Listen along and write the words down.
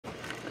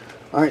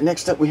Alright,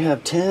 next up we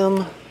have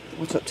Tim.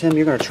 What's up, Tim?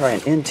 You're going to try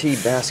an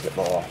NT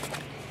basketball.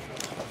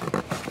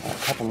 A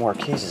couple more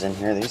cases in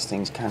here. These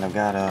things kind of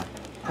got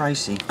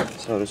pricey,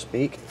 so to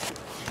speak.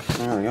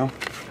 There we go.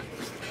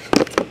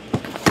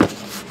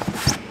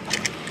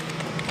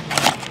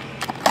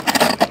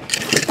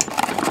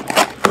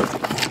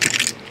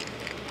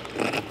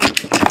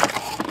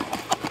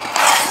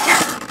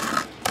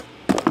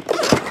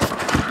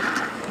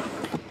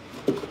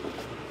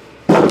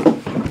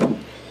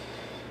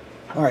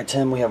 Alright,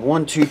 Tim, we have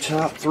 1, 2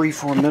 top, 3,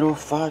 4 middle,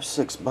 5,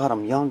 6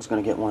 bottom. Young's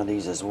going to get one of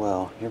these as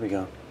well. Here we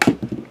go.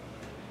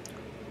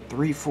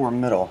 3, 4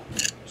 middle.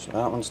 So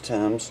that one's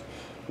Tim's.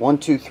 1,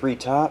 2, 3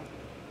 top.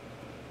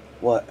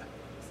 What?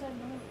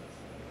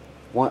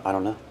 One, I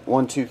don't know.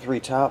 1, 2, 3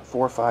 top,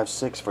 4, 5,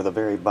 6 for the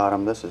very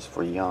bottom. This is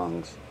for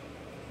Young's.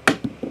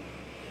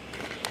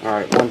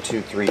 Alright, 1,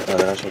 2, 3. Oh,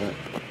 did I show that?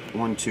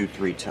 1, 2,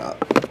 3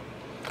 top.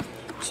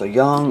 So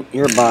Young,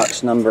 your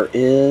box number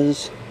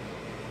is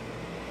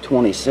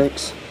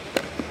 26.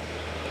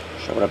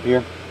 Show it up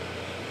here.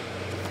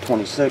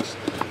 26.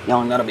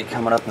 Young, that'll be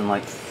coming up in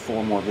like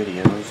 4 more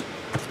videos.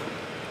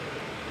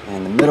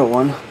 And the middle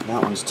one,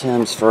 that one's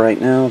Tim's for right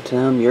now.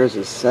 Tim, yours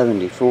is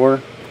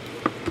 74.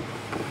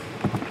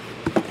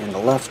 And the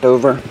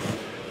leftover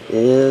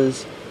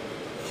is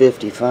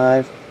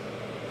 55.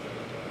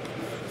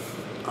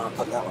 I'll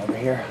put that one over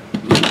here.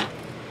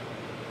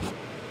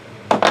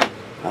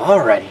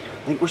 Alrighty,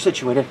 I think we're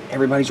situated.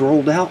 Everybody's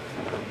rolled out.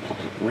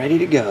 Ready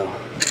to go.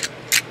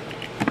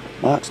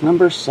 Box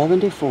number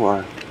 74.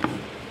 I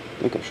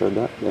think I showed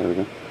that. There we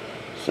go.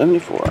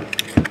 74.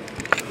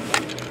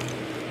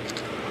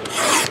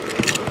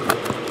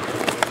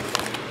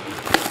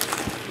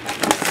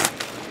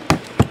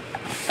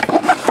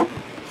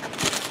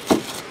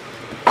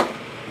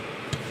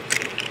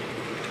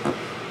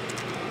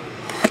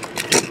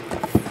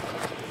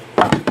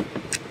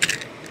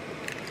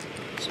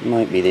 This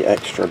might be the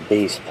extra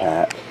base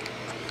pack.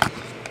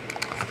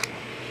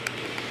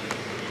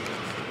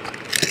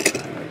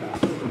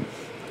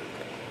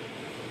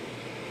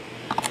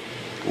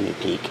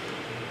 Peek.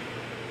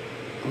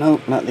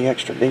 Nope, not the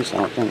extra base, I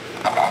don't think.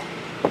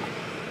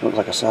 Looks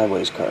like a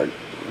sideways card.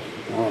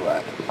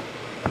 Alright.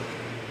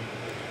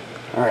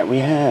 Alright, we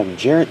have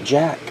Jarrett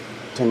Jack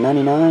to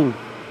 99.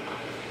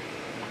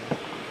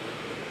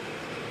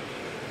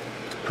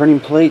 Printing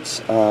plates,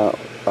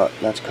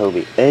 that's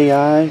Kobe.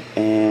 AI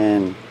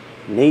and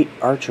Nate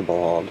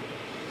Archibald.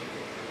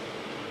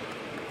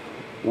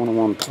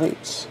 1-on-1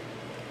 plates.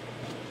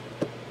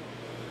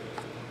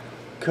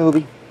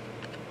 Kobe.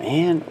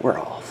 And we're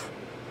off.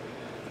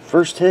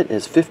 First hit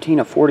is 15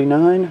 of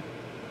 49.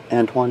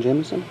 Antoine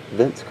Jameson,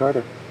 Vince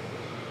Carter.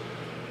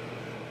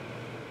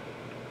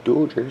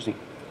 Dual jersey.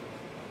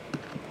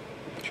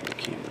 Make sure the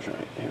camera's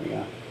right. There we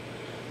go.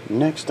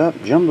 Next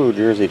up, jumbo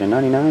jersey to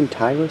 99,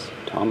 Tyrus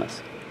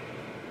Thomas.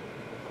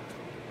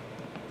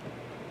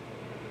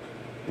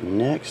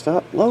 Next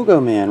up, logo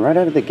man, right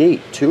out of the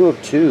gate, 2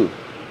 of 2,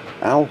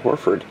 Al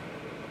Horford.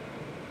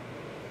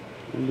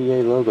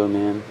 NBA logo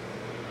man.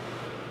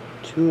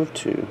 2 of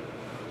 2.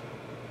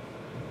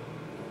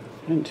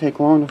 Didn't take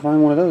long to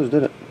find one of those,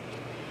 did it?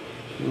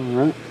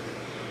 Alright.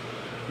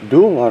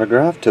 Dual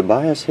autograph,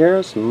 Tobias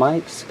Harris,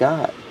 Mike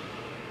Scott.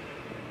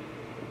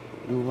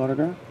 Dual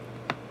autograph.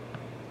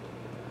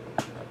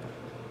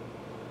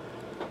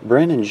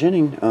 Brandon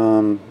Jennings,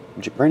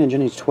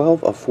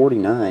 12 of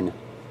 49.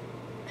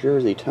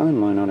 Jersey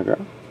timeline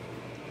autograph.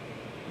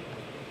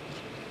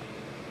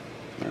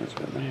 Let's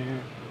go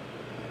there.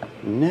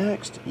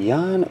 Next,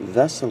 Jan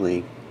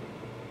Vesely.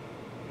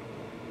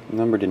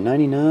 Number to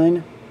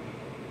 99.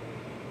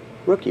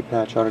 Rookie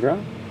patch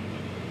autograph.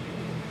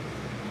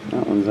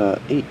 That one's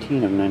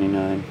 18 of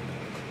 99.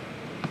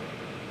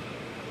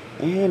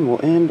 And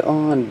we'll end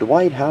on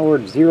Dwight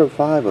Howard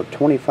 05 of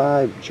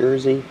 25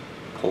 jersey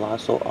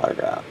colossal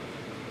autograph.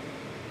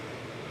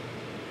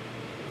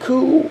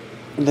 Cool.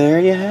 There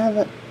you have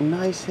it.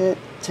 Nice hit,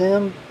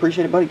 Tim.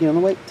 Appreciate it, buddy. Get on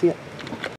the way. See ya.